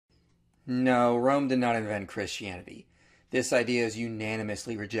No, Rome did not invent Christianity. This idea is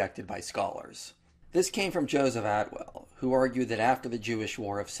unanimously rejected by scholars. This came from Joseph Atwell, who argued that after the Jewish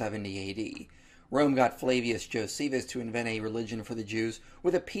War of 70 AD, Rome got Flavius Josephus to invent a religion for the Jews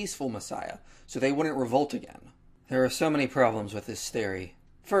with a peaceful Messiah, so they wouldn't revolt again. There are so many problems with this theory.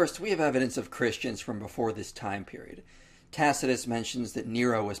 First, we have evidence of Christians from before this time period. Tacitus mentions that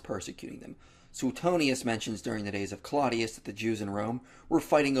Nero was persecuting them. Suetonius mentions during the days of Claudius that the Jews in Rome were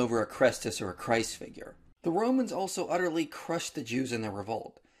fighting over a Crestus or a Christ figure. The Romans also utterly crushed the Jews in their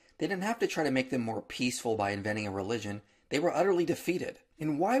revolt. They didn't have to try to make them more peaceful by inventing a religion. They were utterly defeated.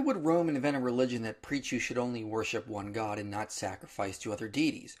 And why would Rome invent a religion that preached you should only worship one god and not sacrifice to other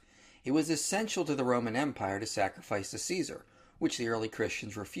deities? It was essential to the Roman Empire to sacrifice to Caesar, which the early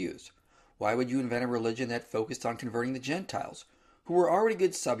Christians refused. Why would you invent a religion that focused on converting the Gentiles, who were already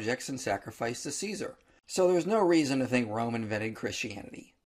good subjects and sacrificed to Caesar? So there's no reason to think Rome invented Christianity.